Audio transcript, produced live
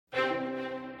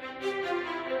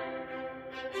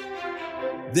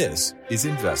This is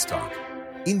Invest Talk.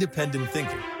 Independent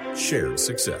thinking, shared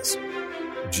success.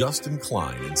 Justin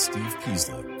Klein and Steve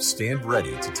Peasley stand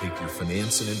ready to take your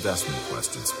finance and investment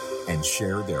questions and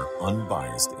share their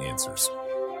unbiased answers.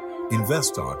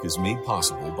 Invest Talk is made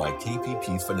possible by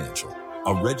KPP Financial,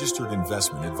 a registered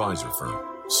investment advisor firm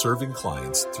serving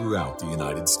clients throughout the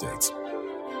United States.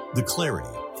 The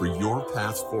clarity for your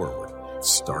path forward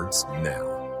starts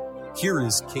now. Here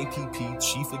is KPP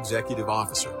Chief Executive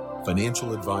Officer,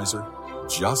 Financial Advisor,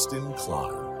 Justin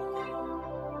Klein.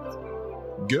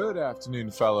 Good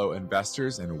afternoon, fellow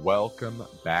investors, and welcome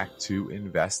back to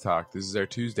Invest Talk. This is our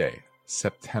Tuesday,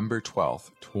 September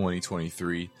 12th,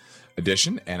 2023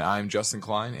 edition, and I'm Justin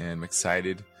Klein, and I'm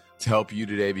excited to help you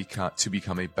today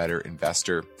become a better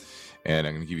investor. And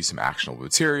I'm going to give you some actionable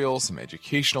material, some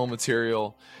educational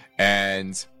material,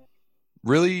 and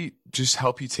really just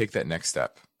help you take that next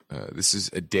step. This is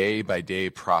a day-by-day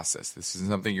process. This isn't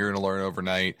something you're going to learn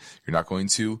overnight. You're not going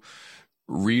to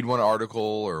read one article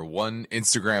or one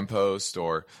Instagram post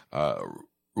or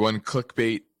one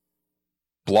clickbait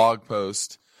blog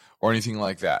post or anything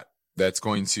like that that's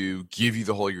going to give you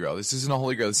the Holy Grail. This isn't a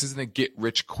Holy Grail. This isn't a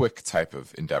get-rich-quick type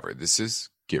of endeavor. This is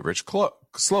get-rich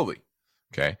slowly,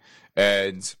 okay?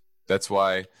 And that's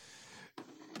why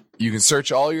you can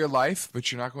search all your life, but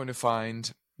you're not going to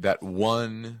find that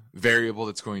one variable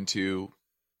that's going to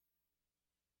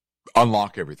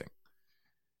unlock everything.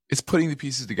 It's putting the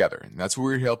pieces together, and that's what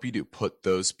we're here to help you do. Put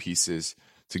those pieces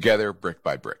together brick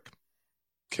by brick.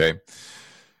 Okay?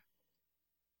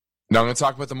 Now I'm going to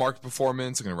talk about the market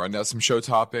performance. I'm going to run down some show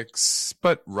topics,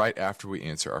 but right after we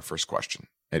answer our first question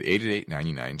at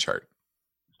 888-99-CHART.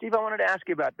 Steve, I wanted to ask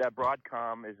you about that.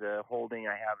 Broadcom is a holding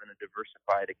I have in a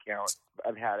diversified account.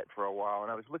 I've had it for a while,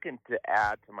 and I was looking to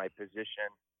add to my position.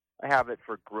 I have it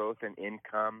for growth and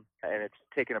income, and it's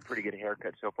taken a pretty good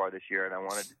haircut so far this year, and I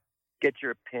wanted to get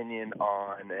your opinion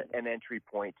on an entry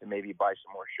point to maybe buy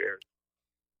some more shares.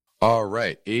 All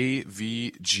right.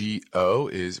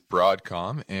 AVGO is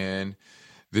Broadcom, and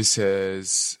this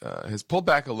has pulled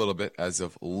back a little bit as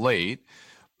of late,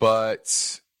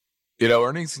 but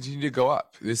earnings continue to go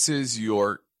up. This is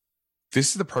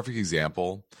the perfect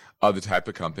example of the type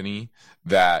of company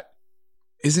that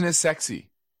isn't as sexy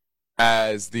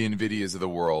as the NVIDIAs of the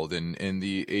world and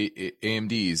the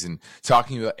AMDs and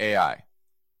talking about AI.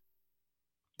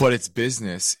 But its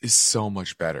business is so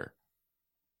much better.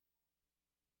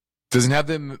 Doesn't have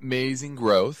the amazing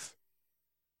growth,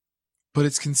 but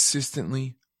it's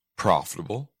consistently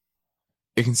profitable.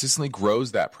 It consistently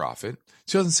grows that profit.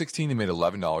 2016, they made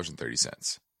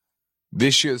 $11.30.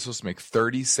 This year, they're supposed to make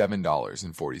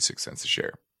 $37.46 a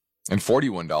share and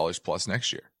 $41 plus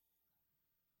next year.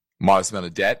 Modest amount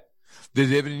of debt. The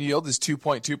dividend yield is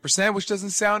 2.2%, which doesn't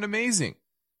sound amazing.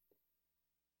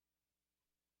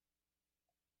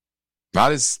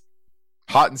 Not as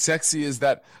hot and sexy as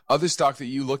that other stock that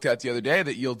you looked at the other day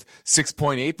that yield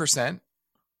 6.8%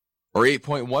 or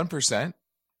 8.1%.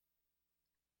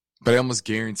 But I almost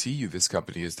guarantee you this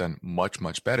company has done much,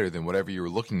 much better than whatever you were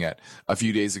looking at a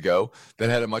few days ago that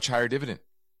had a much higher dividend.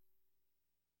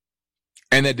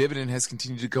 And that dividend has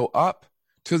continued to go up.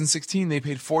 2016, they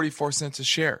paid 44 cents a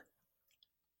share.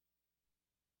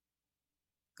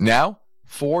 Now,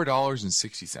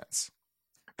 $4.60.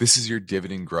 This is your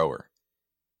dividend grower.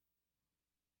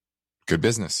 Good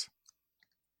business.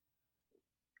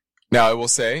 Now, I will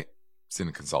say, it's in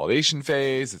a consolidation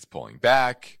phase. It's pulling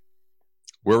back.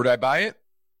 Where would I buy it?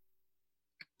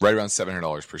 Right around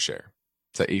 $700 per share.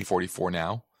 It's at $844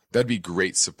 now. That'd be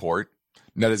great support.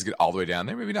 Not as good all the way down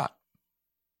there, maybe not.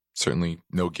 Certainly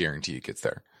no guarantee it gets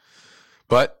there.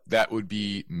 But that would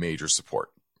be major support.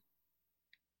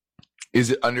 Is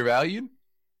it undervalued?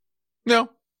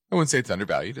 No, I wouldn't say it's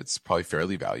undervalued. It's probably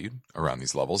fairly valued around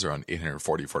these levels, around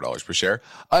 $844 per share.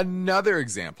 Another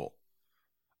example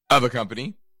of a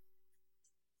company.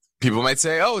 People might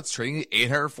say, oh, it's trading at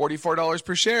 $844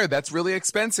 per share. That's really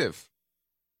expensive.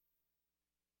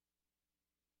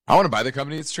 I want to buy the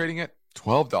company that's trading at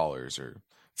 $12 or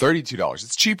 $32.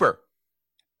 It's cheaper.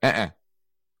 Not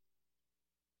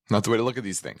the way to look at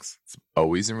these things. It's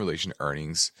always in relation to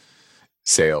earnings,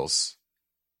 sales,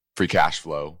 free cash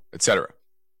flow, etc.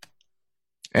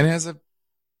 And it has a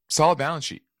solid balance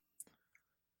sheet.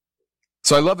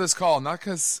 So I love this call, not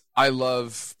because I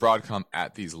love Broadcom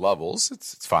at these levels.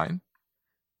 It's fine.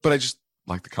 But I just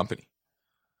like the company.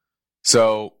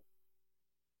 So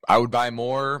I would buy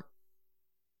more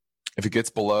if it gets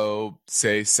below,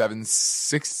 say,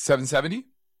 770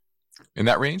 in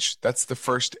that range. That's the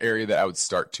first area that I would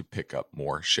start to pick up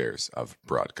more shares of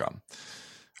Broadcom.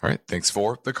 All right. Thanks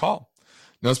for the call.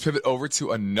 Now let's pivot over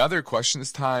to another question,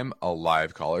 this time a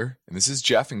live caller. And this is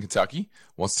Jeff in Kentucky.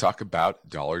 Wants to talk about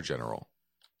Dollar General.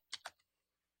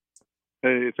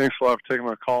 Hey, thanks a lot for taking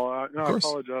my call. I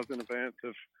apologize in advance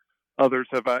if others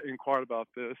have inquired about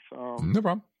this. No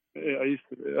problem. I used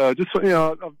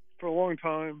to, for a long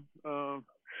time,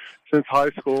 since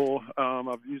high school,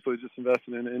 I've usually just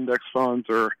invested in index funds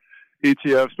or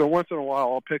ETFs, but once in a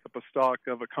while I'll pick up a stock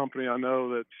of a company I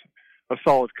know that's a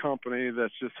solid company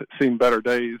that's just seen better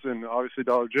days. And obviously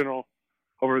Dollar General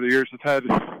over the years has had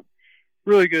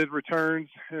really good returns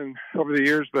and over the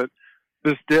years, but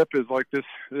this dip is like this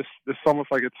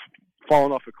almost like it's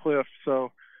fallen off a cliff.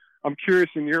 So I'm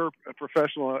curious, in your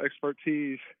professional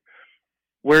expertise,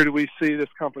 where do we see this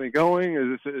company going?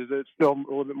 Is it still a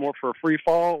little bit more for a free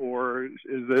fall, or is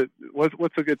it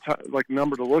what's a good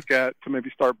number to look at to maybe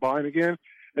start buying again?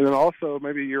 And then also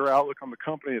maybe your outlook on the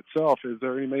company itself. Is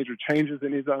there any major changes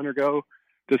it needs to undergo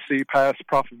to see past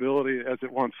profitability as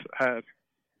it once had?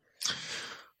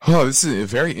 Oh, this is a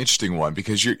very interesting one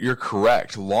because you're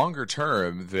correct. Longer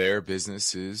term, their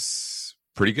business is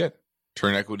pretty good.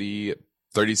 Return equity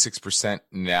 36%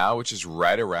 now, which is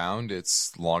right around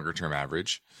its longer term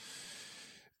average.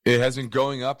 It has been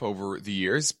going up over the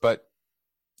years, but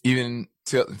even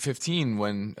 2015,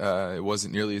 when it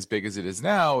wasn't nearly as big as it is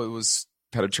now, it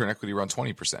had a return equity around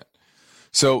 20%.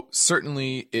 So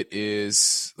certainly it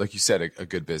is, like you said, a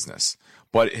good business,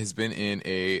 but it has been in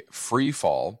a free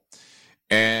fall.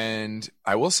 And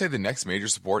I will say the next major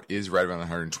support is right around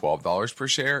 $112 per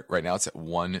share. Right now it's at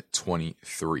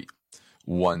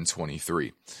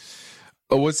 $123.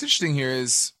 What's interesting here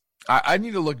is I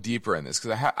need to look deeper in this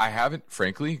because I haven't,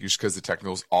 frankly, just because the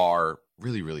technicals are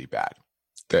really, really bad.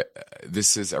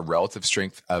 This is a relative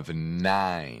strength of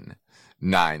 9.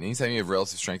 Anytime you have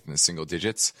relative strength in the single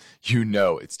digits, you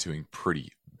know it's doing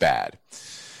pretty bad.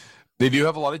 They do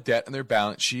have a lot of debt on their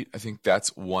balance sheet. I think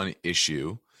that's one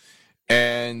issue.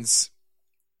 And,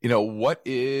 what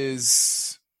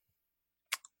is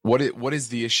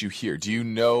the issue here? Do you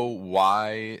know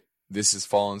why this has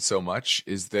fallen so much?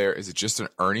 Is it just an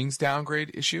earnings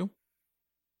downgrade issue?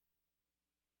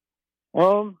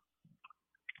 Well,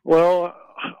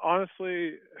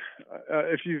 honestly,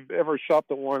 if you've ever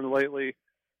shopped at one lately,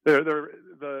 there's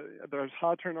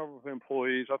high turnover of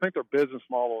employees. I think their business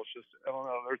model is just, I don't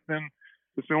know.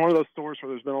 It's been one of those stores where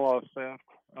there's been a lot of theft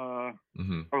over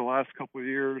the last couple of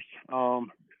years.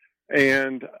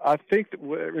 And I think that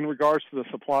in regards to the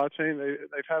supply chain,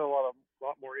 they've had a lot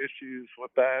more issues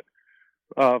with that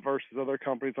versus other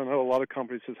companies. I know a lot of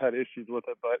companies has had issues with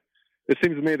it, but it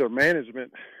seems to me their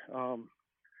management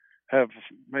have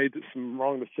made some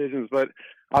wrong decisions. But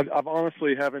I've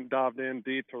honestly haven't dived in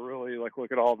deep to really look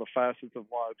at all the facets of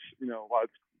why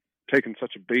it's taken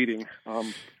such a beating.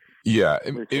 Yeah,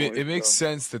 it makes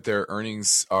sense that their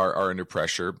earnings are under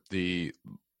pressure. The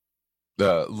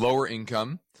lower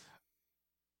income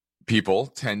people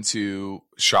tend to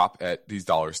shop at these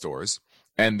dollar stores,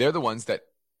 and they're the ones that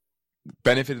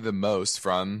benefited the most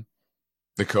from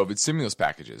the COVID stimulus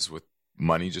packages, with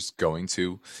money just going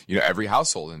to every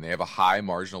household, and they have a high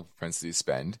marginal propensity to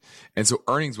spend. And so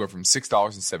earnings went from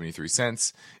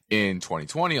 $6.73 in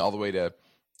 2020 all the way to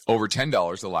over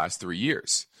 $10 the last 3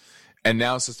 years. And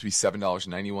now it's supposed to be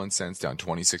 $7.91, down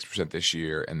 26% this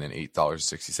year, and then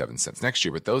 $8.67 next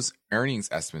year. But those earnings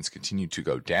estimates continue to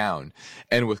go down.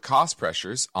 And with cost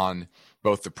pressures on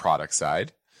both the product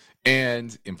side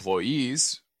and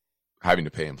employees, having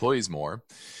to pay employees more,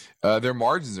 their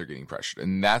margins are getting pressured.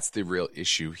 And that's the real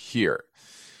issue here.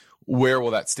 Where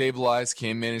will that stabilize?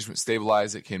 Can management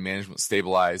stabilize it? Can management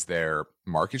stabilize their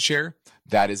market share?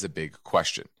 That is a big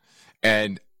question.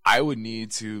 And I would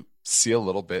need to see a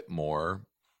little bit more.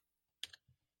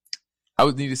 I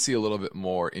would need to see a little bit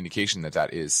more indication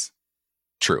that is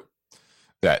true,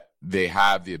 that they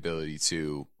have the ability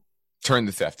to turn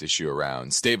the theft issue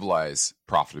around, stabilize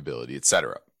profitability,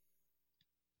 etc.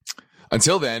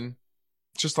 Until then,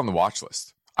 just on the watch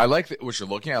list. I like what you're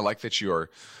looking at. I like that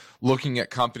you're looking at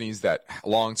companies that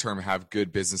long-term have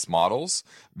good business models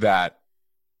that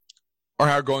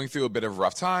are going through a bit of a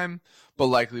rough time, but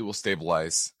likely will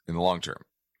stabilize in the long term.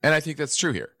 And I think that's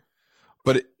true here.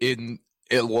 But it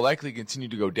will likely continue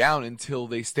to go down until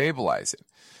they stabilize it,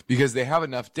 because they have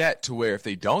enough debt to where if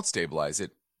they don't stabilize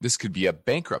it, this could be a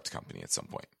bankrupt company at some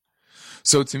point.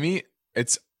 So to me,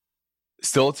 it's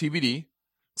still a TBD,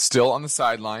 still on the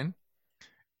sideline.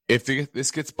 If this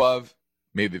gets above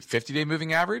maybe the 50-day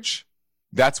moving average,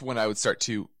 that's when I would start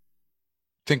to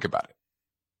think about it.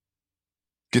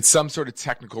 Get some sort of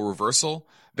technical reversal,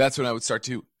 that's when I would start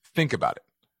to think about it.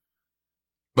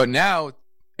 But now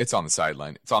it's on the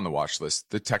sideline. It's on the watch list.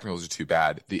 The technicals are too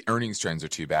bad. The earnings trends are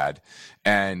too bad.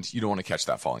 And you don't want to catch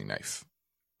that falling knife.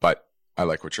 But I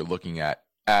like what you're looking at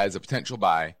as a potential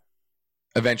buy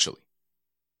eventually.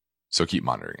 So keep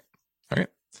monitoring it. All right.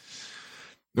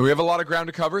 Now we have a lot of ground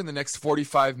to cover in the next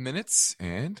 45 minutes.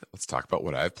 And let's talk about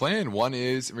what I have planned. One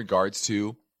is in regards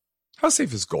to how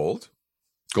safe is gold?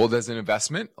 Gold as an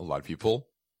investment. A lot of people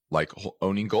like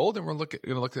owning gold, and we're going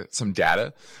to look at some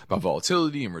data about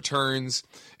volatility and returns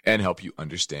and help you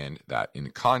understand that in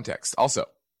context. Also,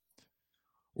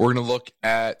 we're going to look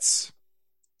at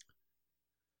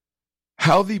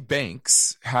how the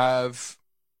banks have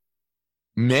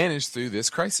managed through this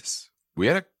crisis. We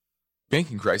had a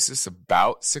banking crisis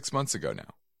about 6 months ago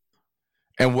now.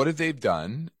 And what have they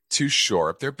done to shore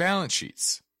up their balance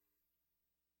sheets?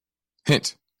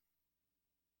 Hint: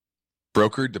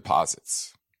 brokered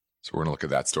deposits. So we're going to look at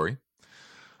that story.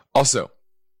 Also,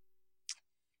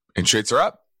 interest rates are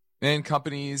up and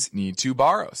companies need to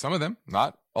borrow. Some of them,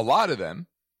 not a lot of them,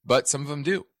 but some of them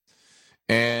do.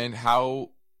 And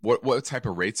what type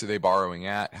of rates are they borrowing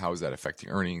at? How is that affecting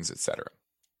earnings, et cetera?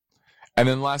 And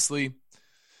then lastly,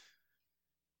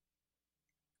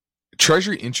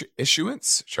 Treasury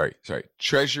issuance,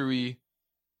 Treasury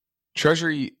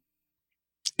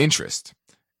interest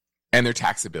and their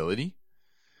taxability,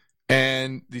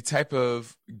 and the type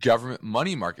of government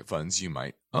money market funds you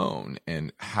might own,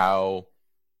 and how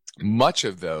much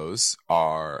of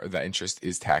that interest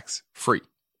is tax-free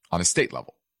on a state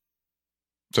level.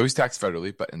 It's always taxed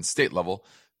federally, but in state level,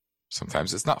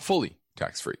 sometimes it's not fully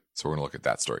tax-free. So we're going to look at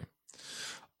that story.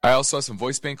 I also have some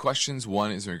voice bank questions.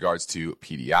 One is in regards to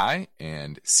PDI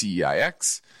and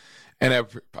CEIX, and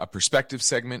a perspective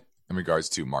segment in regards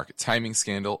to market timing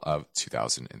scandal of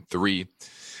 2003.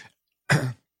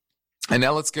 And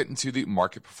now let's get into the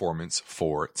market performance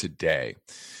for today.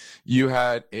 You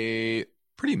had a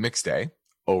pretty mixed day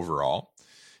overall.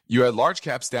 You had large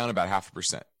caps down about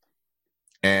 0.5%,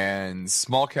 and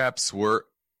small caps were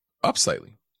up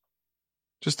slightly,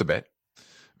 just a bit.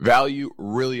 Value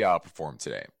really outperformed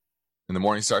today. In the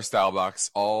Morningstar style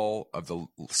box, all of the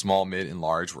small, mid, and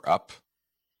large were up,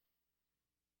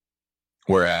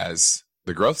 whereas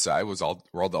the growth side was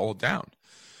all down.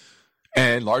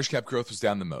 And large cap growth was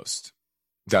down the most,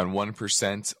 down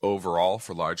 1% overall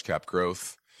for large cap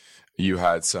growth. You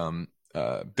had some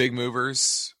big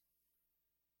movers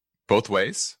both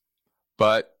ways,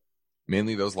 but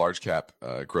mainly those large cap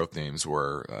growth names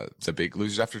were the big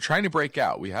losers after trying to break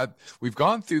out. We've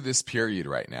gone through this period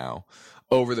right now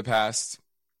over the past,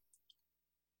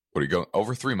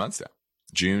 over 3 months now,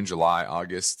 June, July,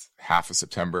 August, half of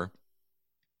September,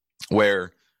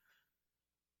 where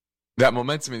that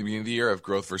momentum in the beginning of the year of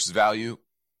growth versus value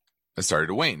has started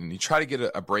to wane. And you try to get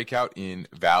a breakout in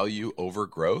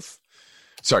growth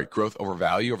over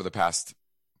value over the past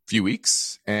few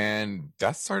weeks, and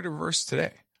that started to reverse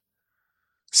today.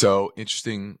 So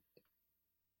interesting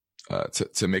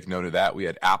to make note of that. We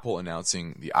had Apple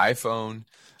announcing the iPhone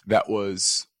that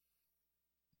was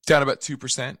down about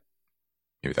 2%.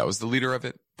 Maybe that was the leader of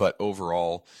it, but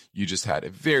overall, you just had a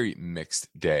very mixed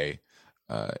day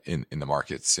in the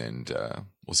markets, and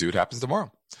we'll see what happens tomorrow.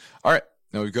 All right,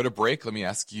 now we go to break. Let me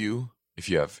ask you if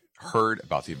you have heard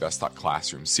about the InvestTalk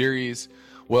Classroom series.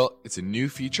 Well, it's a new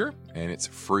feature, and it's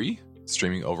free,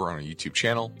 streaming over on our YouTube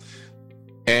channel.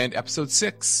 And episode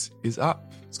 6 is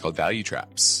up. It's called Value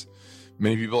Traps.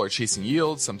 Many people are chasing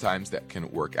yield. Sometimes that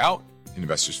can work out in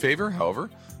investors' favor. However,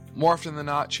 more often than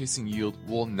not, chasing yield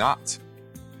will not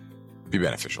be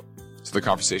beneficial. So the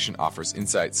conversation offers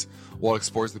insights while it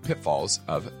explores the pitfalls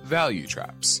of value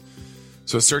traps.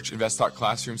 So search InvestTalk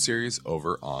Classroom series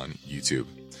over on YouTube.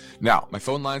 Now, my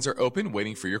phone lines are open,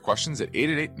 waiting for your questions at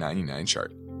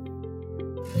 888-99-CHART.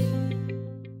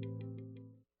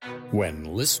 When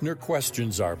listener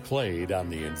questions are played on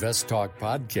the InvestTalk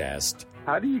podcast,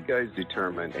 how do you guys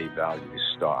determine a value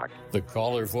stock? The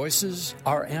caller voices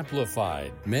are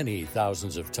amplified many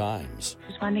thousands of times.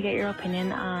 Just wanted to get your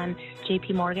opinion on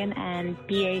JP Morgan and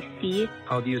BAC.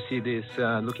 How do you see this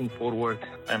looking forward?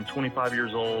 I'm 25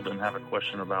 years old and have a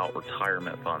question about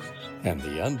retirement funds. And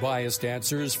the unbiased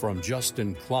answers from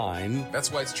Justin Klein.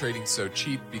 That's why it's trading so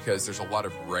cheap, because there's a lot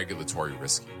of regulatory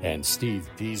risk. And Steve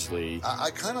Peasley.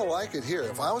 I kind of like it here.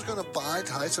 If I was going to buy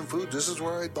Tyson Foods, this is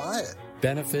where I'd buy it.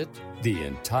 Benefit the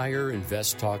entire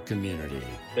InvestTalk community.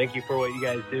 Thank you for what you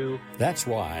guys do. That's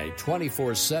why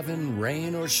 24/7,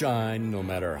 rain or shine, no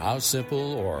matter how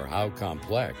simple or how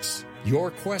complex,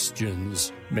 your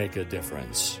questions make a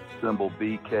difference. Symbol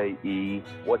BKE.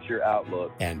 What's your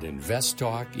outlook? And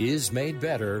InvestTalk is made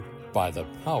better by the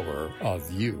power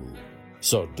of you.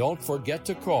 So don't forget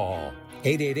to call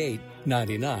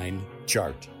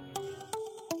 888-99-CHART.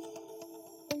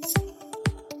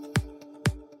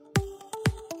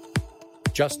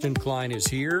 Justin Klein is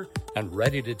here and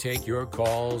ready to take your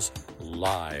calls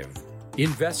live.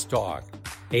 Invest Talk,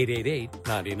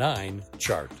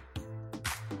 888-99-CHART.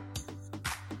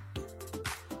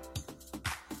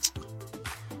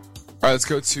 All right, let's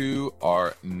go to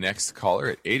our next caller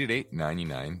at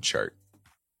 888-99-CHART.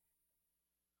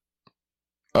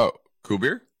 Oh,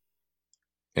 Kubir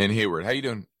and Hayward. How you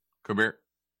doing, Kubir?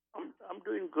 I'm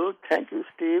doing good. Thank you,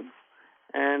 Steve,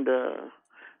 and your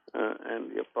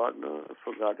partner. I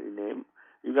forgot his name.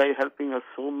 You guys are helping us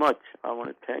so much. I want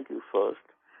to thank you first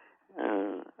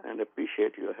and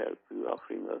appreciate your help you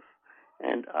offering us.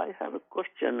 And I have a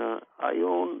question. I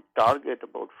own Target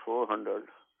about 400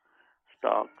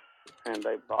 stocks, and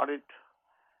I bought it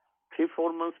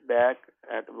 3-4 months back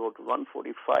at about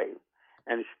 145,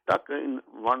 and it's stuck in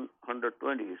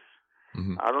 120s.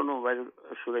 Mm-hmm. I don't know whether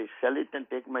should I sell it and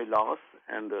take my loss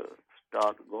and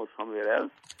go somewhere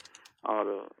else,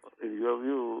 or in your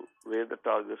view, where the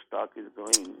Target stock is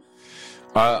going?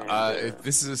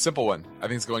 This is a simple one. I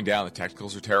think it's going down. The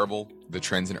technicals are terrible. The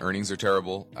trends in earnings are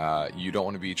terrible. You don't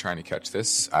want to be trying to catch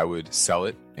this. I would sell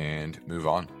it and move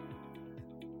on.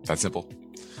 That's simple.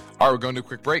 All right, we're going to a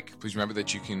quick break. Please remember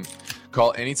that you can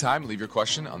call anytime, leave your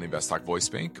question on the InvestTalk Voice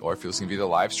Bank, or if you're listening via the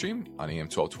live stream on AM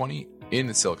 1220 in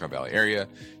the Silicon Valley area,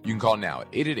 you can call now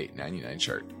at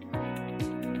 888-99-CHART.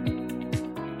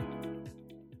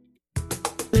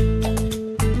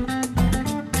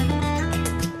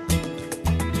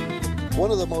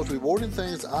 One of the most rewarding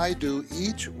things I do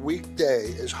each weekday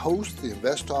is host the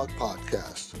Invest Talk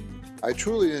podcast. I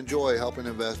truly enjoy helping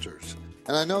investors,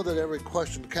 and I know that every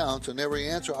question counts and every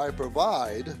answer I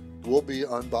provide will be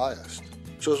unbiased.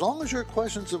 So as long as your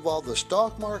questions involve the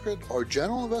stock market or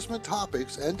general investment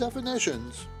topics and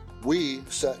definitions, we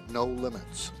set no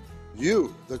limits.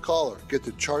 You, the caller, get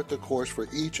to chart the course for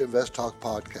each Invest Talk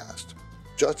podcast.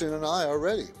 Justin and I are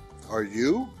ready. Are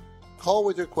you? Call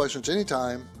with your questions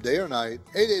anytime, day or night,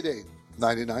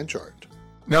 888-99-CHART.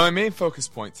 Now, my main focus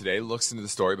point today looks into the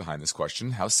story behind this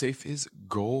question. How safe is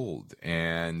gold?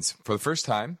 And for the first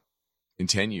time in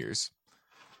 10 years,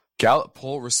 Gallup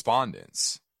poll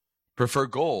respondents prefer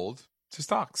gold to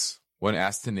stocks when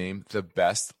asked to name the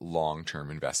best long-term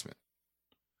investment.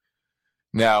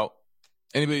 Now,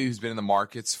 anybody who's been in the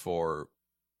markets for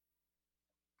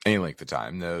any length of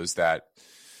time knows that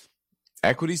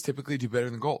equities typically do better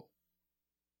than gold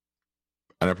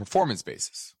on a performance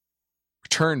basis,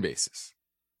 return basis.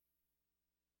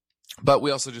 But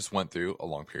we also just went through a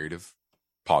long period of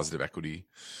positive equity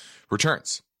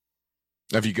returns.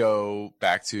 Now, if you go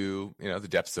back to, the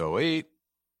depths of 08,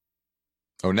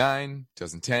 09,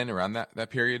 2010, around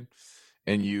that period,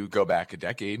 and you go back a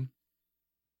decade,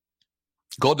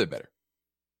 gold did better.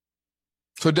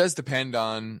 So it does depend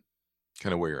on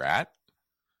kind of where you're at.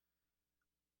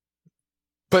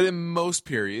 But in most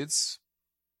periods,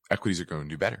 equities are going to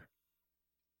do better.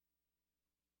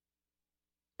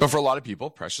 But for a lot of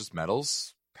people, precious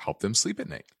metals help them sleep at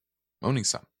night, owning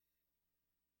some.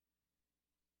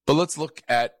 But let's look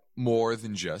at more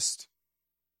than just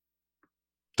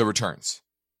the returns.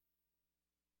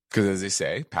 Because as they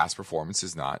say, past performance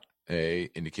is not an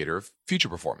indicator of future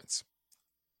performance.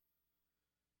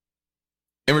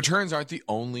 And returns aren't the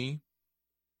only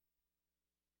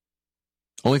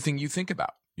thing you think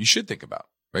about. You should think about,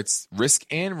 right? It's risk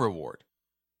and reward.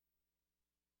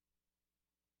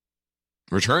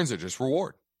 Returns are just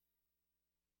reward.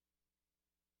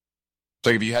 So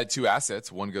if you had two assets,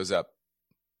 one goes up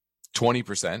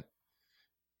 20%,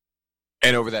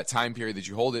 and over that time period that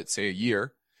you hold it, say a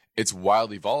year, it's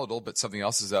wildly volatile, but something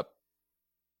else is up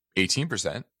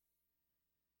 18%,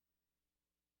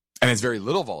 and it's very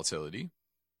little volatility.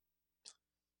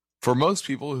 For most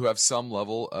people who have some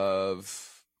level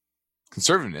of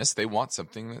conservativeness, they want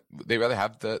something that they rather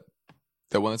have the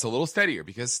one that's a little steadier,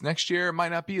 because next year it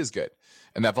might not be as good,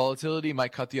 and that volatility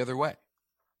might cut the other way,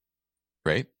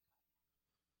 right?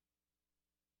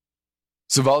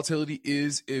 So volatility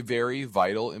is a very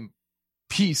vital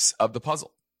piece of the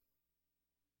puzzle.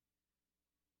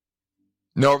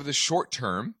 Now, over the short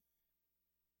term,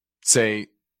 say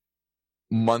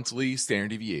monthly standard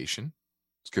deviation,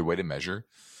 it's a good way to measure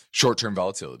short-term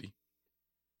volatility.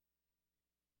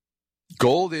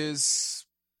 Gold is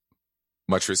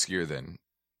much riskier than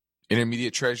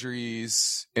intermediate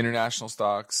treasuries, international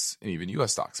stocks, and even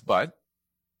U.S. stocks. But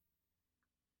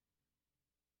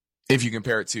if you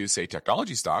compare it to, say,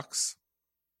 technology stocks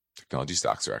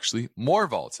are actually more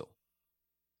volatile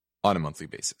on a monthly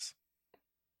basis,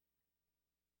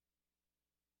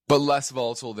 but less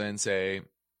volatile than, say,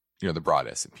 the broad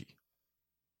S&P.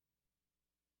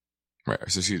 Right,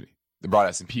 so excuse me. The broad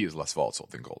S&P is less volatile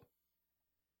than gold.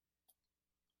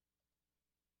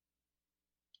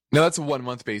 Now, that's a 1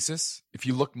 month basis. If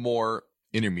you look more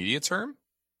intermediate term,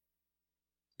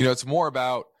 it's more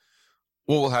about,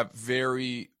 we'll have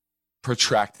very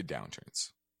protracted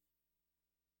downturns.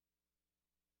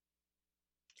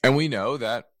 And we know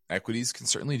that equities can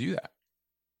certainly do that.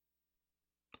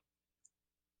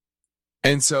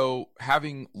 And so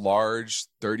having large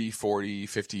 30, 40,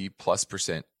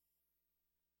 50+%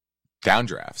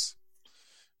 downdrafts,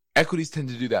 equities tend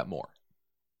to do that more.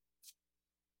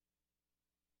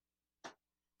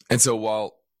 And so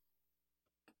while,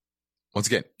 once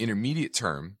again,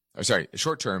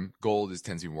 short term, gold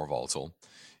tends to be more volatile.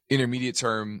 Intermediate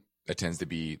term, that tends to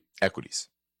be equities.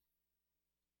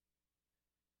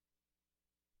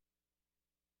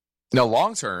 Now,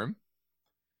 long term,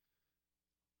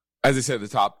 as I said at the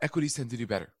top, equities tend to do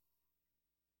better.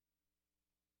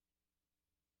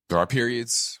 There are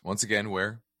periods, once again,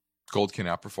 where gold can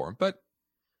outperform, but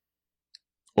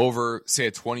over, say,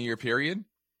 a 20-year period,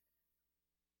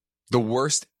 the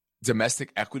worst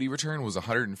domestic equity return was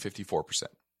 154%.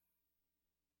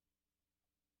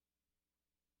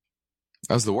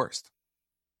 That was the worst.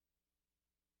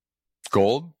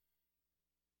 Gold,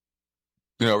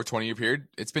 over a 20-year period,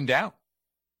 it's been down.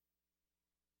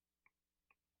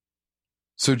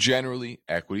 So generally,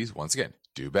 equities, once again,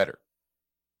 do better.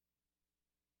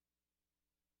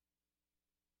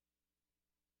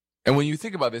 And when you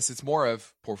think about this, it's more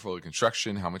of portfolio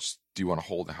construction. How much do you want to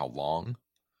hold and how long?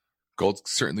 Gold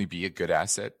certainly be a good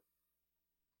asset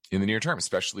in the near term,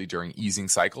 especially during easing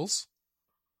cycles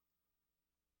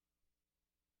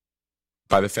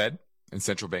by the Fed and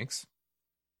central banks.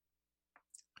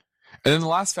 And then the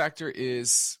last factor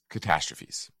is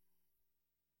catastrophes.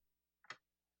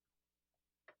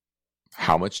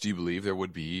 How much do you believe there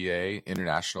would be an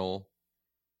international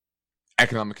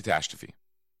economic catastrophe?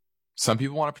 Some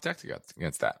people want to protect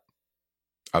against that.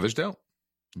 Others don't.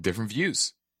 Different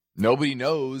views. Nobody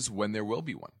knows when there will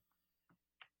be one.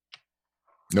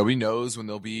 Nobody knows when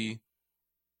there'll be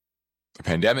a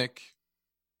pandemic,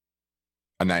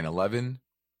 a 9/11,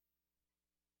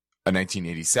 a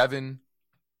 1987.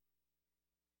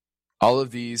 All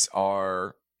of these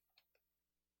are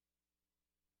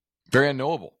very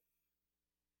unknowable.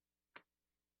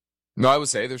 No, I would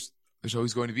say there's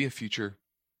always going to be a future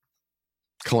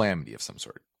calamity of some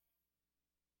sort.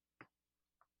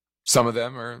 Some of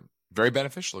them are very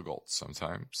beneficial to gold.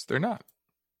 Sometimes they're not.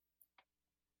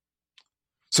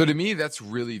 So to me, that's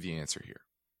really the answer here.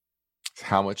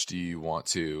 How much do you want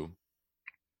to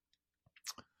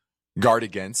guard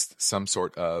against some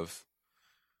sort of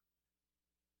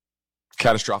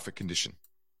catastrophic condition?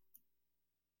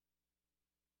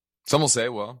 Some will say,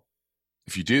 well,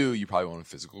 if you do, you probably want a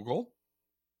physical gold.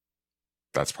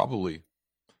 That's probably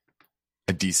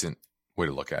a decent way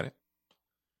to look at it.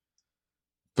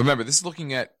 But remember, this is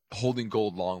looking at holding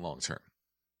gold long term.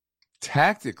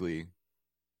 Tactically,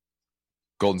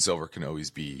 gold and silver can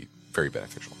always be very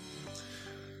beneficial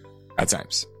at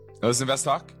times. Now, this is Invest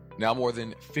Talk. Now more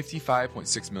than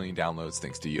 55.6 million downloads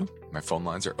thanks to you. My phone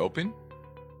lines are open.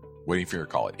 Waiting for your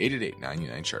call at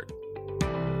 888-99-CHART.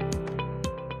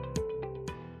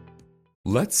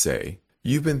 Let's say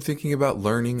you've been thinking about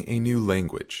learning a new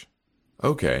language.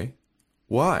 Okay,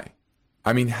 why?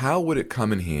 I mean, how would it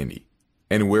come in handy?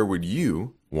 And where would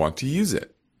you want to use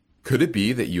it? Could it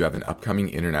be that you have an upcoming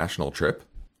international trip?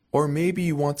 Or maybe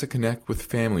you want to connect with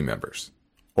family members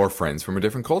or friends from a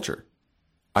different culture?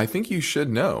 I think you should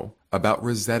know about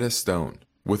Rosetta Stone.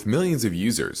 With millions of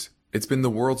users, it's been the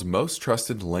world's most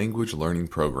trusted language learning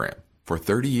program for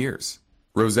 30 years.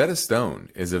 Rosetta Stone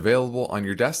is available on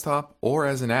your desktop or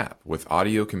as an app with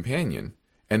Audio Companion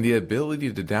and the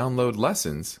ability to download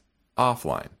lessons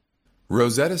offline.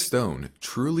 Rosetta Stone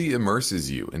truly immerses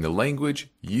you in the language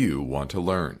you want to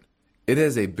learn. It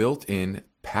has a built-in,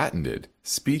 patented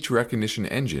speech recognition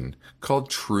engine called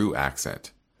True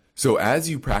Accent. So as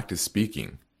you practice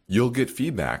speaking, you'll get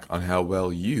feedback on how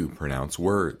well you pronounce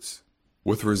words.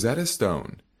 With Rosetta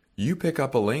Stone, you pick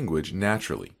up a language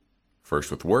naturally. First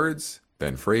with words,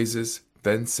 then phrases,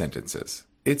 then sentences.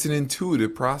 It's an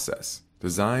intuitive process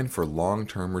designed for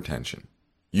long-term retention.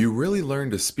 You really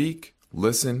learn to speak,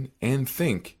 listen, and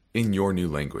think in your new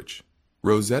language.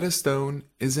 Rosetta Stone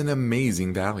is an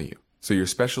amazing value, so your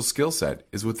special skill set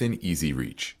is within easy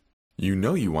reach. You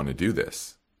know you want to do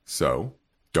this, so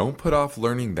don't put off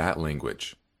learning that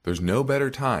language. There's no better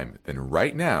time than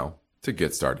right now to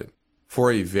get started.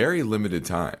 For a very limited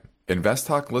time,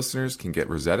 InvestTalk listeners can get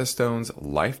Rosetta Stone's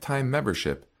lifetime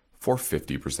membership for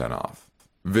 50% off.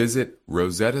 Visit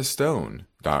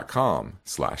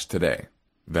rosettastone.com/today.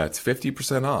 That's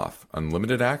 50% off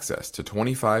unlimited access to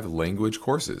 25 language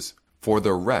courses for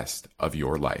the rest of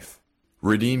your life.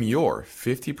 Redeem your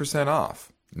 50%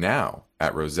 off now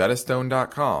at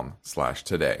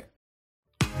rosettastone.com/today.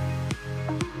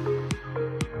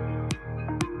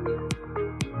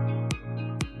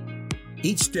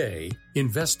 Each day,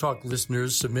 Invest Talk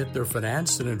listeners submit their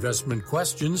finance and investment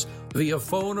questions via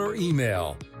phone or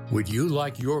email. Would you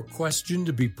like your question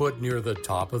to be put near the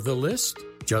top of the list?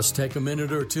 Just take a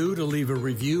minute or two to leave a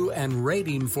review and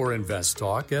rating for Invest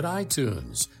Talk at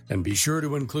iTunes. And be sure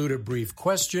to include a brief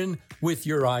question with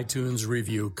your iTunes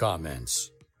review comments.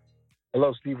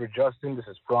 Hello, Steve or Justin. This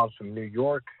is Franz from New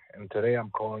York, and today I'm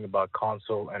calling about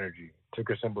Consol Energy,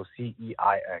 ticker symbol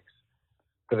CEIX.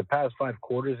 For the past 5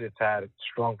 quarters, it's had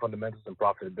strong fundamentals and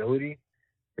profitability.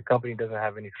 The company doesn't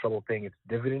have any trouble paying its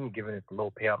dividend, given its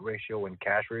low payout ratio and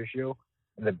cash ratio,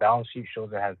 and the balance sheet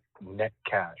shows it has net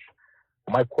cash.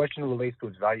 My question relates to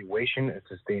its valuation and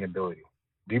sustainability.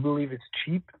 Do you believe it's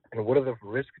cheap, and what are the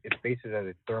risks it faces as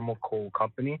a thermal coal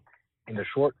company in the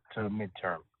short to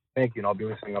midterm? Thank you, and I'll be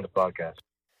listening on the podcast.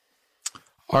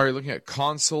 All right, looking at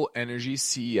Consol Energy,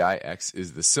 CEIX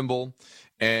is the symbol,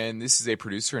 and this is a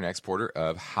producer and exporter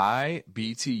of high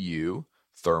BTU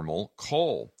thermal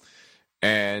coal.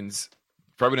 And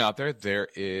for everyone out there, there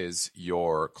is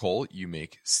your coal you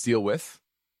make steel with,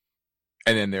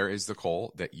 and then there is the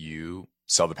coal that you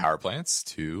sell to power plants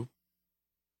to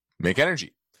make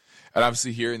energy. And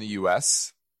obviously here in the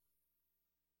U.S.,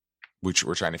 which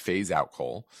we're trying to phase out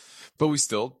coal, but we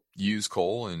still use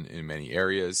coal in many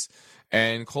areas,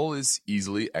 and coal is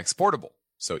easily exportable.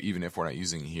 So even if we're not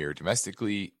using it here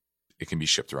domestically, it can be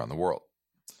shipped around the world.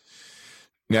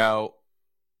 Now,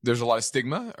 there's a lot of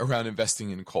stigma around investing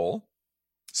in coal,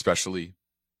 especially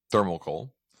thermal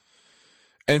coal.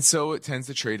 And so it tends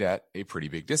to trade at a pretty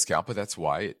big discount, but that's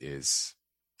why it is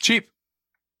cheap.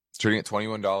 It's trading at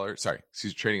trading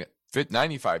at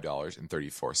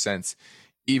 $95.34,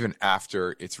 even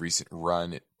after its recent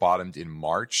run. It bottomed in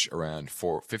March around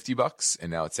 $50,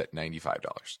 and now it's at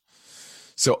 $95.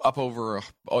 So up over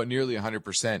nearly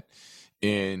 100%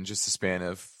 in just a span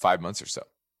of 5 months or so.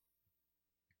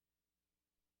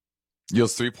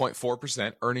 Yields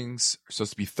 3.4%. Earnings are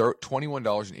supposed to be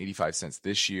 $21.85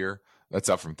 this year. That's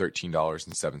up from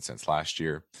 $13.07 last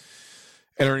year.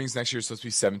 And earnings next year are supposed to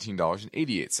be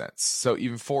 $17.88. So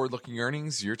even forward-looking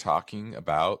earnings, you're talking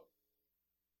about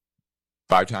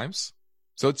 5 times.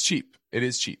 So it's cheap. It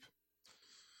is cheap.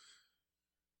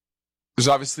 There's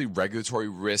obviously regulatory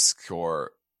risk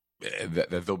or that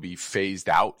they'll be phased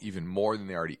out even more than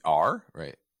they already are,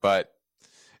 right? But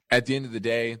at the end of the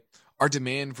day, our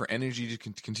demand for energy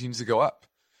continues to go up.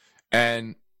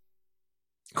 And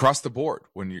across the board,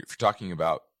 when you're talking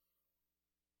about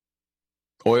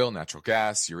oil, natural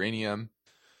gas, uranium,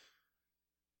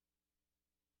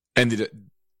 and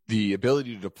the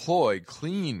ability to deploy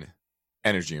clean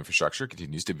energy infrastructure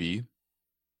continues to be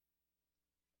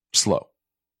slow.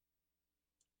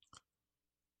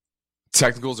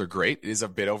 Technicals are great. It is a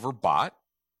bit overbought.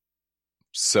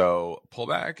 So pull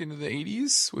back into the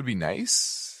 80s would be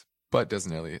nice, but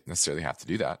doesn't really necessarily have to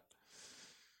do that.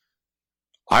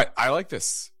 I like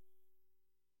this.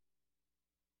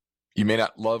 You may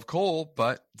not love coal,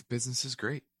 but the business is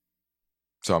great.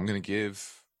 So I'm going to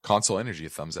give Consol Energy a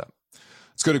thumbs up.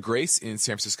 Let's go to Grace in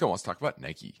San Francisco. Wants to talk about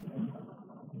Nike.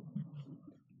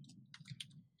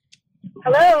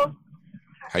 Hello.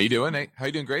 How you doing, Nate? How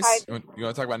you doing, Grace? Hi. You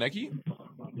want to talk about Nike?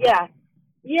 Yeah.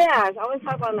 Yes, I want to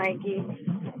talk about Nike.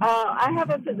 I have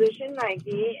a position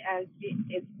Nike, and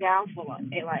it's down for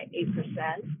like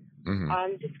 8%. Mm-hmm.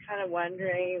 I'm just kind of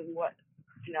wondering what,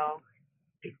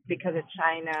 because of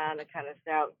China and the kind of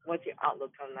stuff, what's your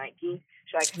outlook on Nike?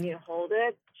 Should I continue to hold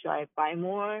it? Should I buy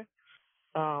more?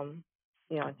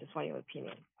 Just want your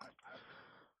opinion.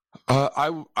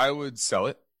 I would sell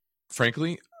it,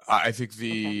 frankly. I think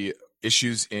the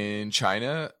issues in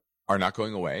China are not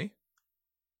going away.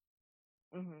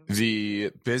 Mm-hmm.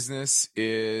 The business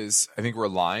is, I think,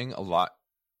 relying a lot,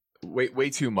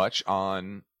 way too much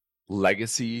on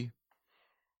legacy,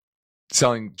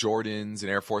 selling Jordans and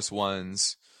Air Force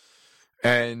Ones,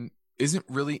 and isn't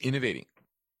really innovating,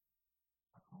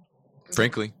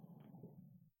 frankly.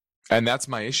 And that's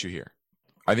my issue here.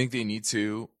 I think they need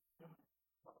to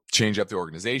change up the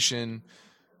organization,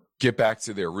 get back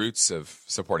to their roots of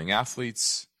supporting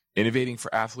athletes, innovating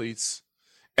for athletes,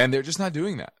 and they're just not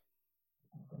doing that.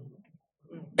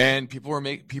 And people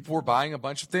were buying a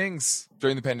bunch of things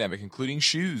during the pandemic, including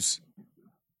shoes.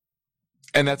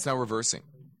 And that's now reversing.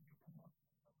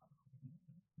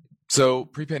 So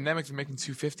pre-pandemic, they're making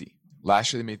 $250.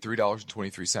 Last year, they made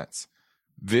 $3.23.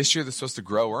 This year, they're supposed to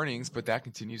grow earnings, but that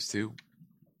continues to,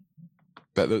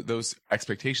 those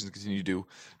expectations continue to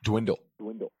dwindle.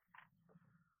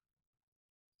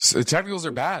 So the technicals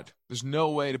are bad. There's no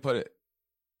way to put it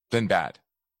than bad.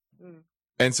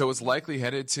 And so it's likely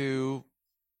headed to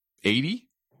 80,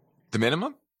 the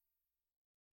minimum,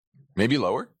 maybe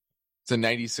lower. It's a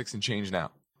 96 and change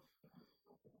now.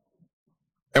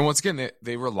 And once again,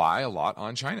 they rely a lot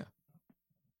on China.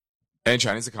 And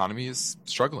China's economy is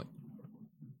struggling.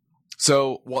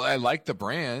 So while I like the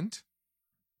brand,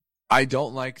 I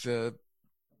don't like the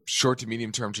short to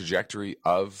medium term trajectory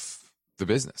of the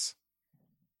business.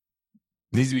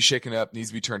 Needs to be shaken up, needs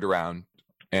to be turned around,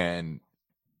 and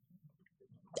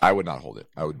I would not hold it.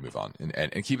 I would move on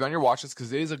and keep it on your watch list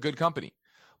because it is a good company,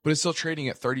 but it's still trading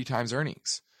at 30 times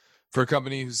earnings for a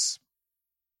company who's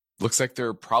looks like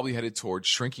they're probably headed towards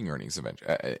shrinking earnings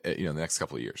eventually, in the next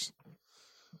couple of years.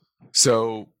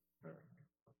 So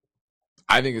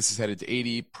I think this is headed to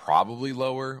 80, probably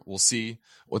lower. We'll see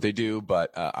what they do,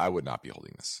 but I would not be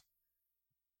holding this.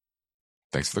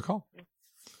 Thanks for the call.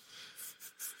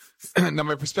 Now,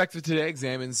 my perspective today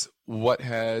examines what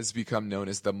has become known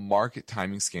as the market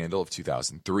timing scandal of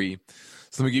 2003.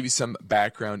 So let me give you some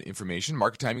background information.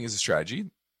 Market timing is a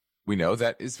strategy. We know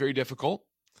that is very difficult.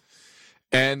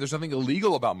 And there's nothing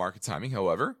illegal about market timing,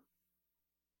 however.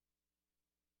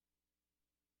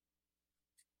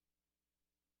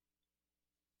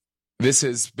 This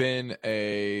has been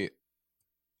a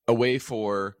way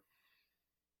for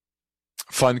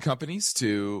fund companies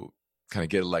to kind of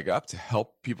get a leg up to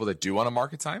help people that do want to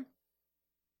market time.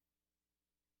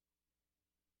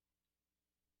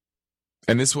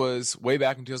 And this was way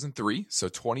back in 2003, so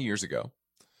 20 years ago.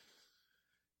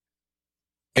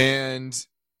 And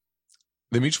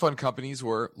the mutual fund companies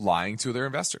were lying to their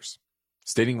investors,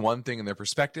 stating one thing in their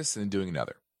prospectus and then doing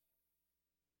another.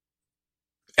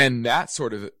 And that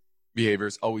sort of behavior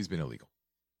has always been illegal.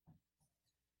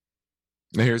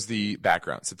 Now here's the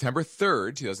background. September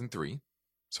 3rd, 2003,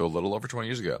 so a little over 20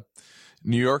 years ago,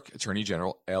 New York Attorney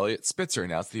General Eliot Spitzer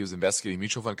announced that he was investigating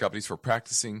mutual fund companies for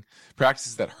practices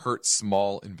that hurt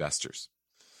small investors.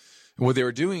 And what they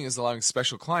were doing is allowing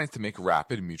special clients to make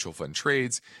rapid mutual fund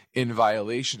trades in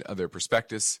violation of their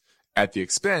prospectus at the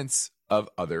expense of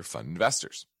other fund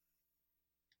investors.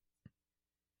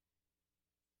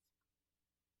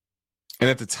 And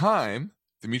at the time,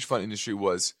 the mutual fund industry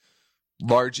was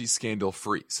largely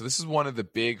scandal-free. So this is one of the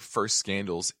big first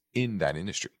scandals in that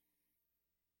industry.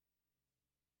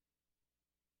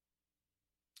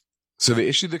 So they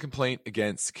issued the complaint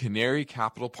against Canary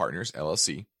Capital Partners,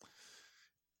 LLC,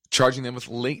 charging them with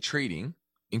late trading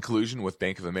in collusion with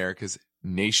Bank of America's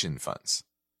Nation funds.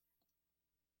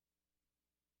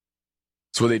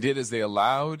 So what they did is they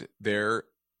allowed their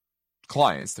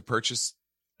clients to purchase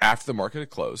after the market had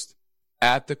closed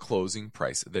at the closing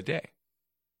price of the day.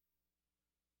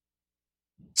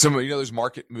 So, there's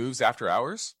market moves after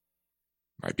hours.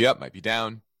 Might be up, might be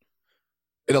down.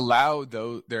 It allowed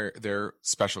their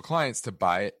special clients to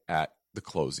buy it at the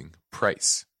closing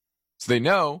price. So they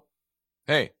know,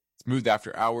 hey, it's moved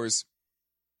after hours.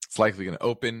 It's likely going to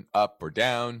open up or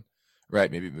down,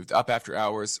 right? Maybe it moved up after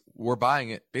hours. We're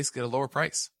buying it basically at a lower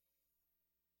price.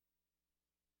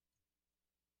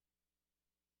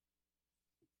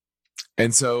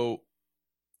 And so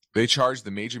they charged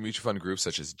the major mutual fund groups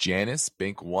such as Janus,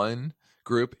 Bank One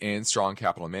Group, and Strong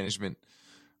Capital Management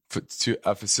to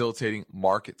facilitating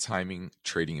market timing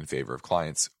trading in favor of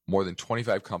clients. More than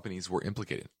 25 companies were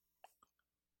implicated.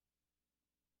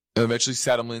 And eventually,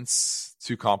 settlements,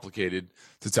 too complicated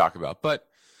to talk about. But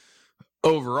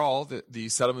overall, the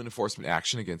settlement enforcement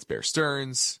action against Bear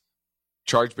Stearns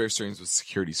charged Bear Stearns with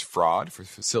securities fraud for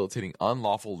facilitating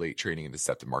unlawful late trading and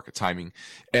deceptive market timing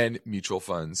and mutual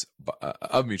funds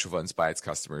by its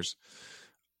customers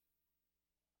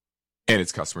and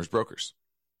its customers' brokers.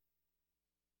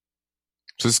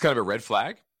 So this is kind of a red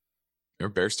flag.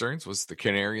 Bear Stearns was the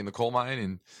canary in the coal mine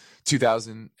in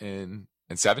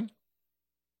 2007.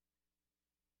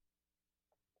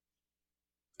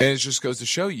 And it just goes to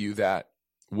show you that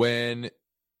when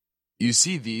you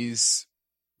see these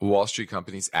Wall Street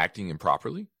companies acting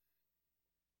improperly,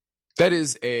 that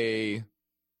is a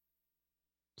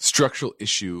structural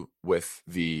issue with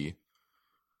the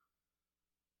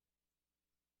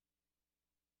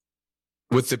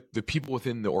people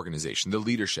within the organization, the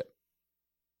leadership.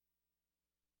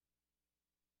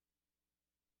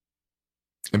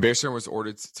 And Bear Stearns was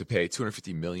ordered to pay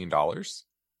 $250 million, $90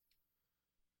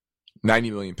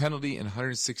 million penalty, and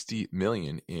 $160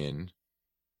 million in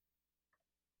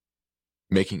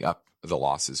making up the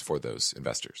losses for those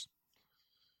investors.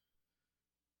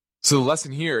 So the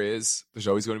lesson here is there's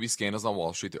always going to be scandals on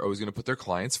Wall Street. They're always going to put their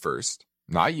clients first,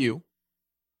 not you.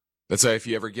 That's why if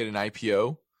you ever get an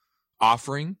IPO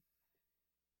offering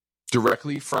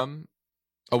directly from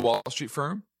a Wall Street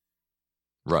firm,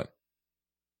 run.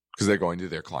 Because they're going to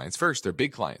their clients first, their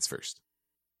big clients first.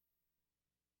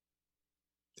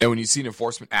 And when you see an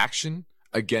enforcement action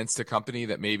against a company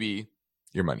that maybe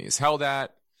your money is held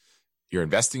at, you're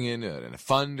investing in a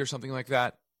fund or something like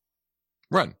that,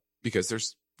 run, because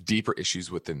there's deeper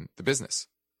issues within the business.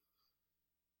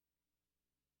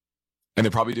 And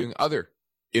they're probably doing other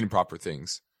improper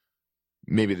things,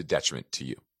 maybe the detriment to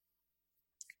you.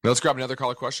 Now let's grab another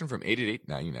caller question from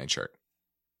 888-99-CHART.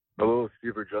 Hello,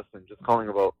 Steve or Justin. Just calling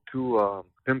about two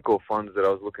PIMCO funds that I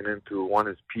was looking into. One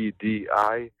is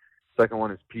PDI. Second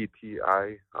one is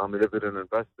PTI. I'm a dividend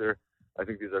investor. I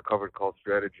think these are covered call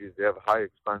strategies. They have high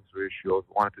expense ratios.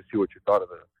 Wanted to see what you thought of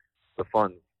the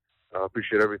funds.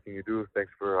 Appreciate everything you do.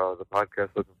 Thanks for the podcast.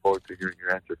 Looking forward to hearing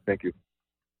your answers. Thank you.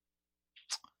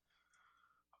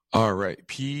 All right.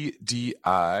 PDI.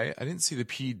 I didn't see the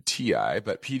PTI,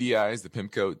 but PDI is the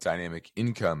PIMCO Dynamic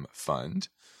Income Fund.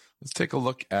 Let's take a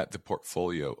look at the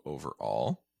portfolio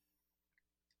overall.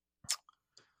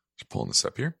 Just pulling this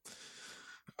up here.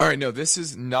 All right. No, this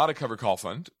is not a covered call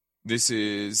fund. This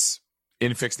is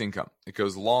in fixed income. It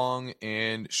goes long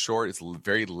and short. It's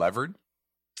very levered.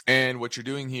 And what you're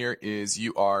doing here is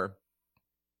you're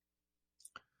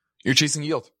chasing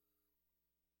yield.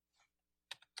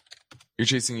 You're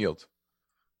chasing yield.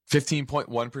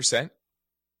 15.1%.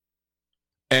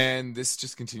 And this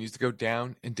just continues to go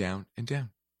down and down and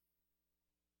down.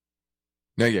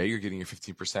 Now, yeah, you're getting your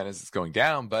 15% as it's going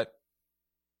down, but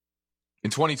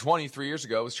in 2020, 3 years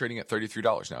ago, it was trading at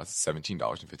 $33. Now it's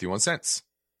 $17.51.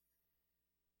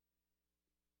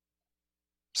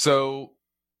 So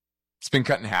it's been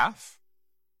cut in half.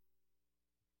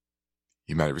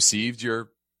 You might have received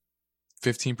your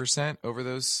 15% over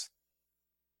those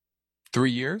 3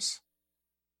 years,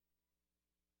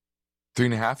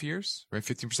 3.5 years, right?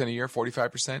 15% a year,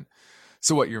 45%.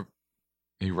 So what, are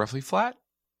you roughly flat?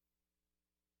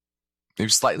 Maybe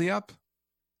slightly up?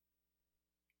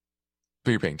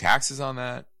 But you're paying taxes on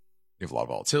that. You have a lot of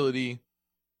volatility.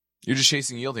 You're just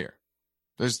chasing yield here.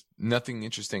 There's nothing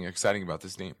interesting or exciting about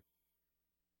this name.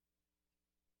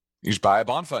 You just buy a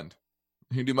bond fund.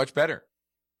 You can do much better.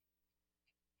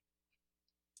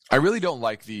 I really don't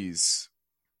like these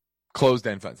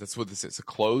closed-end funds. That's what this is. A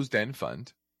closed-end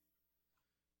fund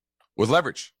with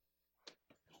leverage.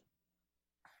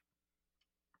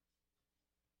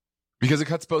 Because it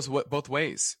cuts both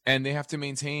ways. And they have to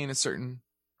maintain a certain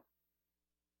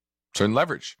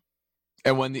leverage.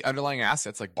 And when the underlying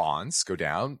assets like bonds go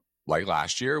down, like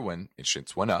last year when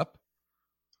interest went up,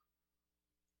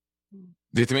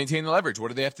 they have to maintain the leverage. What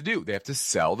do they have to do? They have to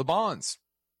sell the bonds,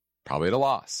 probably at a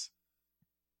loss.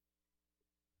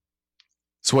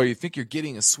 So while you think you're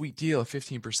getting a sweet deal of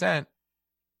 15%,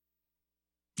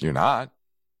 you're not.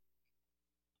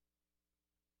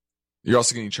 You're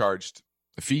also getting charged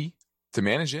a fee to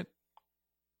manage it.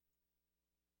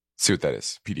 Let's see what that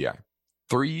is. PDI.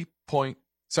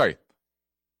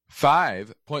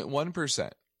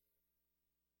 5.1%.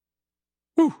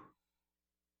 Woo.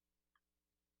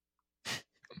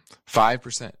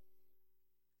 5%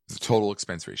 is the total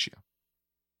expense ratio.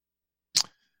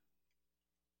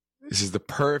 This is the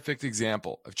perfect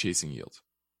example of chasing yield.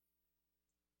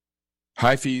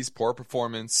 High fees, poor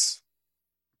performance,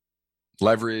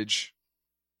 leverage,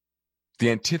 the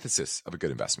antithesis of a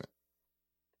good investment.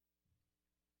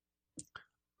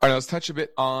 All right, let's touch a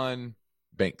bit on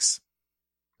banks.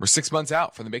 We're 6 months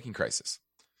out from the banking crisis.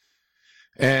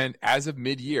 And as of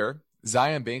mid-year,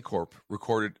 Zion Bancorp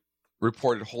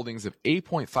reported holdings of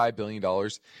 $8.5 billion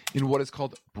in what is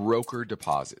called broker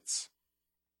deposits.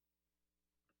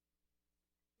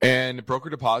 And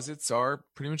broker deposits are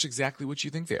pretty much exactly what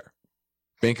you think they are.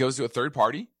 Bank goes to a third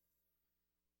party,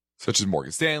 such as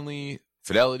Morgan Stanley,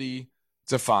 Fidelity,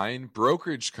 to find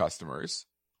brokerage customers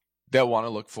that want to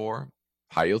look for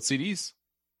high-yield CDs.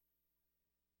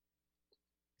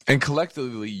 And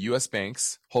collectively, U.S.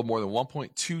 banks hold more than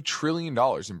 $1.2 trillion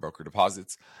in broker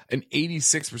deposits, an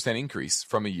 86% increase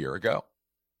from a year ago.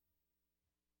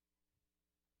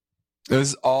 This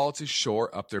is all to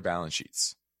shore up their balance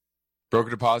sheets. Broker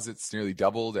deposits nearly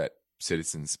doubled at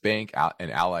Citizens Bank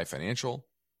and Ally Financial.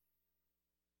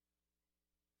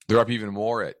 They're up even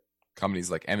more at companies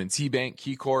like M&T Bank,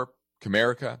 KeyCorp,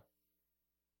 Comerica.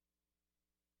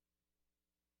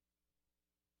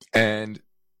 And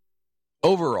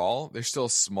overall, there's still a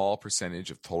small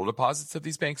percentage of total deposits of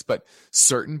these banks, but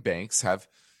certain banks have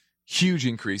huge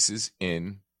increases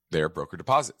in their broker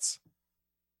deposits.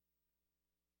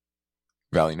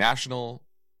 Valley National,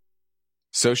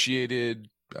 Associated,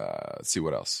 let's see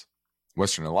what else.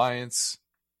 Western Alliance.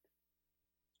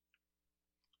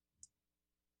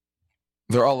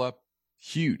 They're all up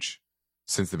huge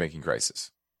since the banking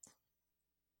crisis.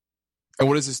 And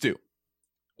what does this do?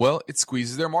 Well, it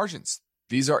squeezes their margins.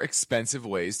 These are expensive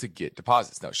ways to get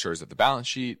deposits. Now, it shores up the balance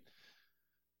sheet.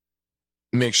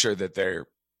 Make sure that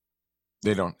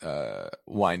they don't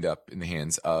wind up in the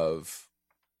hands of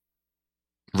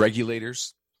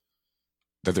regulators,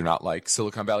 that they're not like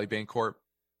Silicon Valley Bank Corp.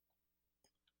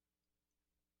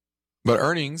 But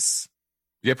earnings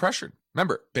get pressured.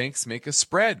 Remember, banks make a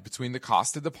spread between the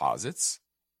cost of deposits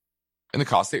and the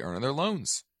cost they earn on their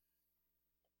loans.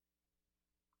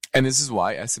 And this is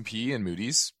why S&P and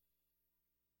Moody's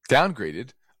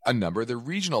downgraded a number of the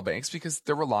regional banks, because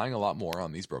they're relying a lot more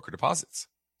on these broker deposits.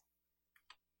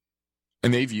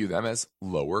 And they view them as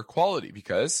lower quality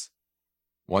because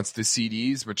once the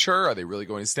CDs mature, are they really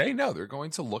going to stay? No, they're going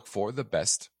to look for the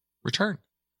best return.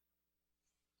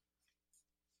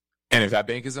 And if that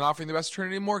bank isn't offering the best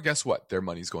return anymore, guess what? Their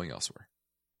money's going elsewhere.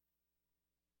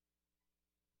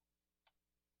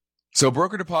 So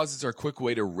broker deposits are a quick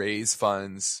way to raise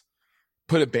funds,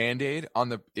 put a Band-Aid on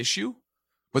the issue,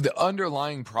 but the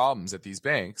underlying problems at these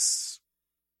banks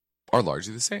are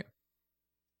largely the same.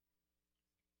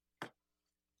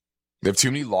 They have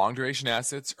too many long-duration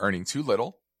assets earning too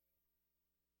little,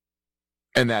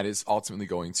 and that is ultimately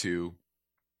going to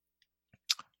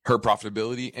hurt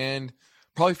profitability and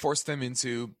probably force them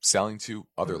into selling to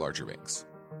other larger banks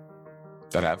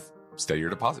that have steadier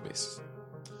deposit bases.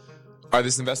 All right,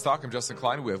 this is Invest Talk. I'm Justin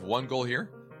Klein. We have one goal here: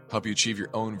 help you achieve your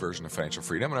own version of financial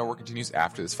freedom, and our work continues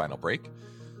after this final break.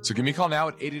 So give me a call now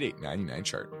at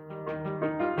 888-99-CHART.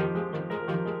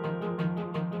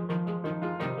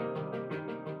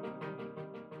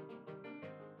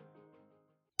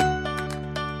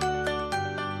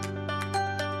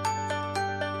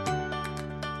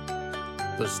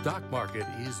 The stock market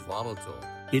is volatile.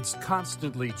 It's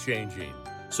constantly changing.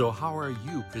 So how are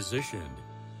you positioned?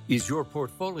 Is your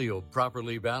portfolio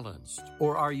properly balanced,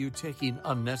 or are you taking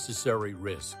unnecessary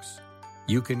risks?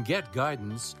 You can get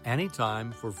guidance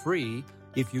anytime for free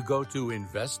if you go to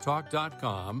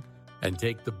investtalk.com and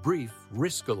take the brief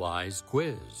Riskalyze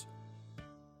quiz.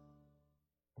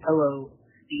 Hello,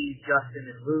 Steve,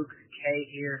 Justin, and Luke. Kay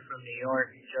here from New York,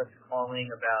 just calling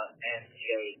about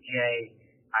MJJ.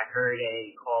 I heard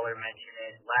a caller mention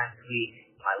it last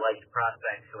week. I liked the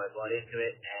prospect, so I bought into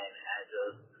it, and as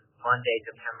of Monday,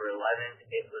 September 11th,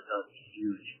 it was up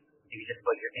huge. You can just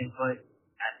put your input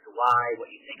as to why, what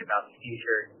you think about the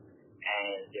future,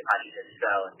 and if I should just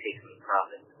sell and take some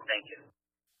profit. Thank you.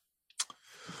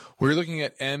 We're looking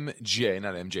at MJ,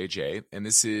 not MJJ, and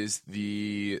this is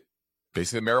basically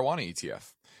the marijuana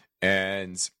ETF.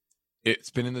 And it's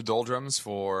been in the doldrums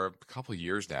for a couple of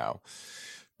years now,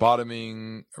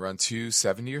 bottoming around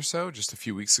 $2.70 or so just a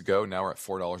few weeks ago. Now we're at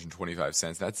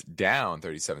 $4.25. That's down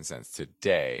 37 cents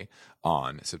today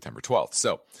on September 12th.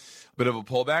 So a bit of a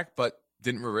pullback, but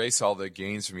didn't erase all the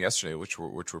gains from yesterday, which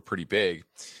were pretty big.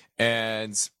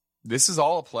 And this is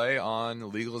all a play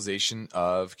on legalization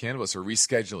of cannabis, or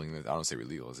rescheduling. I don't say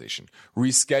legalization.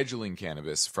 Rescheduling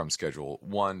cannabis from Schedule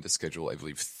 1 to Schedule, I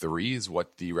believe, 3 is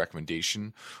what the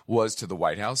recommendation was to the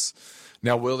White House.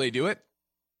 Now, will they do it?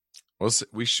 Well,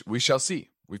 we shall see.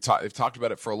 They've talked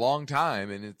about it for a long time,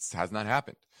 and it has not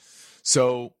happened.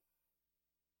 So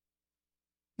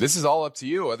this is all up to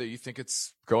you, whether you think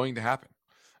it's going to happen.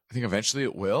 I think eventually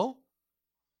it will.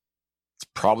 It's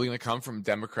probably going to come from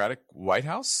Democratic White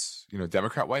House,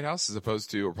 Democrat White House as opposed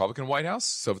to Republican White House.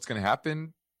 So if it's going to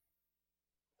happen,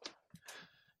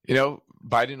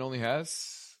 Biden only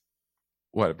has,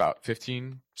 about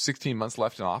 15, 16 months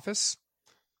left in office.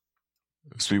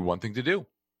 This would be one thing to do.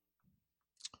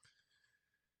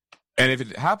 And if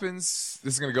it happens,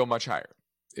 this is going to go much higher.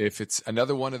 If it's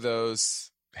another one of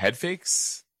those head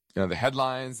fakes, the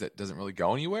headlines that doesn't really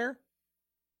go anywhere,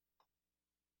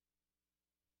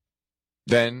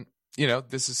 then,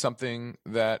 this is something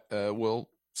that will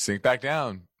sink back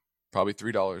down, probably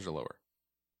 $3 or lower.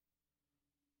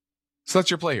 So that's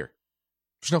your play here.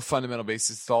 There's no fundamental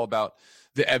basis. It's all about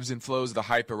the ebbs and flows of the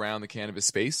hype around the cannabis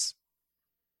space.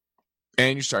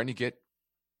 And you're starting to get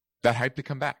that hype to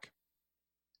come back.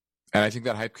 And I think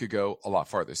that hype could go a lot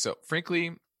farther. So,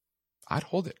 frankly, I'd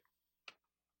hold it.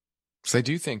 Because I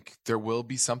do think there will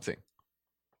be something.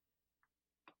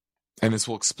 And this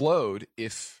will explode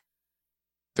if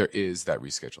there is that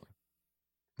rescheduling.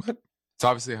 But it's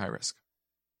obviously a high risk.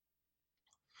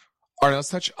 All right, let's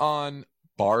touch on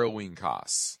borrowing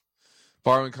costs.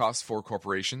 Borrowing costs for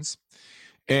corporations.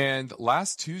 And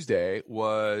last Tuesday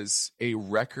was a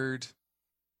record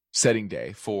setting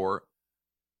day for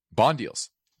bond deals.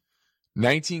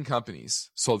 19 companies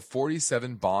sold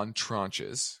 47 bond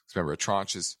tranches. Remember, a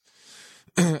tranche is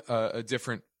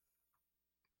basically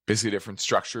a different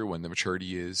structure when the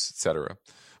maturity is, etc.,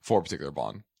 for a particular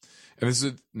bond. And this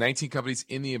is 19 companies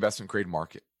in the investment grade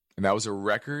market. And that was a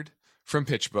record from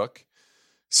PitchBook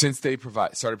since they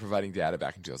started providing data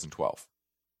back in 2012.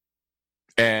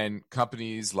 And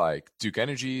companies like Duke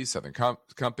Energy, Southern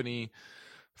Company,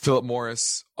 Philip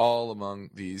Morris, all among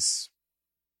these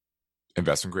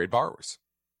investment grade borrowers.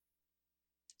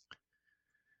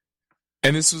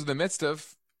 And this was in the midst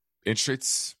of interest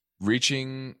rates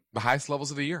reaching the highest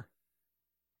levels of the year.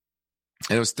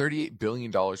 And it was $38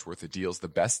 billion worth of deals, the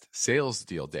best sales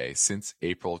deal day since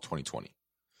April of 2020.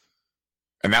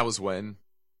 And that was when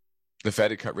the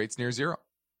Fed had cut rates near zero.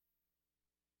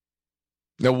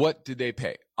 Now, what did they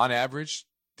pay? On average,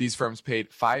 these firms paid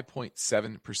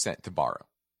 5.7% to borrow.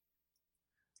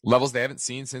 Levels they haven't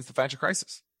seen since the financial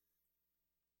crisis.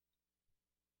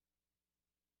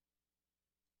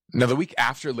 Now, the week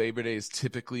after Labor Day is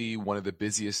typically one of the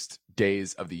busiest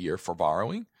days of the year for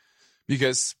borrowing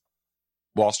because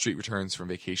Wall Street returns from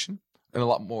vacation and a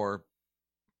lot more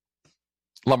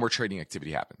trading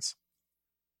activity happens.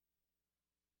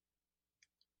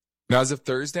 Now, as of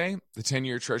Thursday, the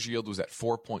 10-year Treasury yield was at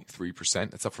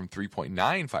 4.3%. That's up from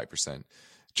 3.95%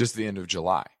 just at the end of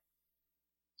July.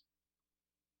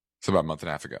 So about a month and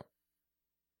a half ago.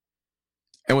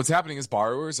 And what's happening is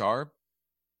borrowers are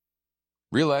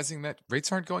realizing that rates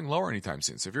aren't going lower anytime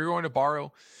soon. So if you're going to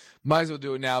borrow, might as well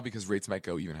do it now because rates might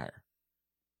go even higher.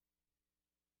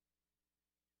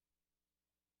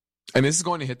 And this is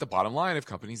going to hit the bottom line of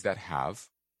companies that have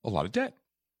a lot of debt.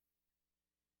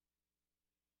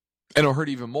 And it'll hurt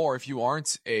even more if you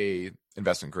aren't a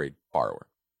investment grade borrower.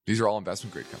 These are all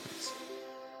investment grade companies.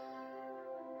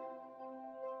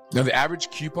 Now, the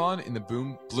average coupon in the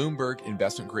Bloomberg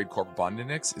Investment Grade Corporate Bond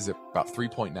Index is about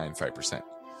 3.95%.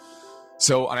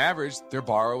 So on average, they're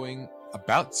borrowing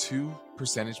about 2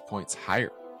 percentage points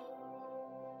higher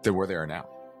than where they are now,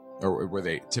 or where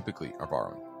they typically are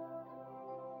borrowing.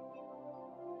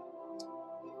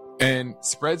 And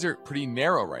spreads are pretty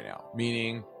narrow right now,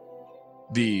 meaning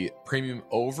the premium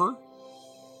over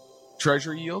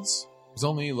Treasury yields is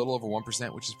only a little over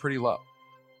 1%, which is pretty low.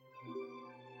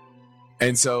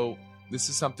 And so this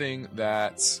is something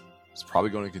that's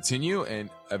probably going to continue and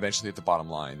eventually at the bottom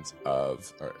line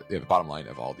of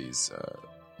all these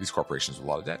corporations with a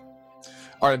lot of debt.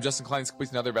 All right, I'm Justin Klein. This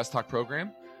completes another Invest Talk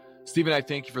program. Steve and I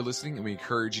thank you for listening, and we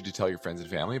encourage you to tell your friends and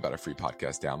family about our free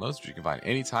podcast downloads, which you can find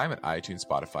anytime at iTunes,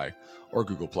 Spotify, or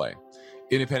Google Play.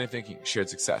 Independent thinking, shared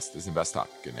success. This is Invest Talk.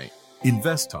 Good night.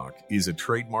 Invest Talk is a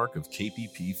trademark of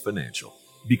KPP Financial.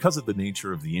 Because of the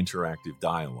nature of the interactive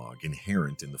dialogue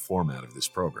inherent in the format of this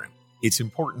program, it's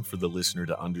important for the listener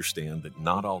to understand that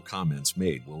not all comments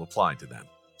made will apply to them.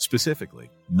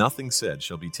 Specifically, nothing said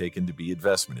shall be taken to be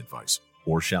investment advice,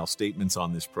 or shall statements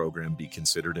on this program be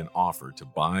considered an offer to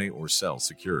buy or sell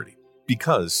security.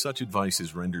 Because such advice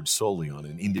is rendered solely on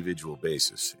an individual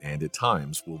basis and at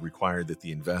times will require that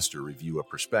the investor review a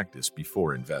prospectus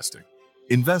before investing.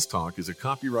 Invest Talk is a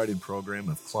copyrighted program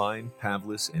of Klein,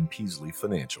 Pavlis, and Peasley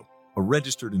Financial, a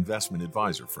registered investment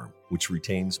advisor firm which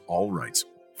retains all rights.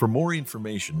 For more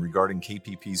information regarding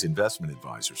KPP's investment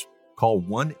advisors, call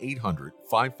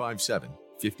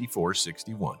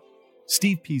 1-800-557-5461.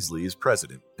 Steve Peasley is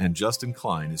president, and Justin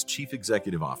Klein is chief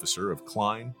executive officer of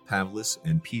Klein, Pavlis,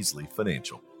 and Peasley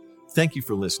Financial. Thank you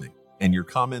for listening, and your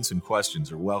comments and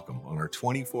questions are welcome on our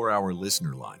 24-hour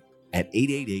listener line at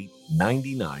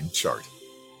 888-99-CHART.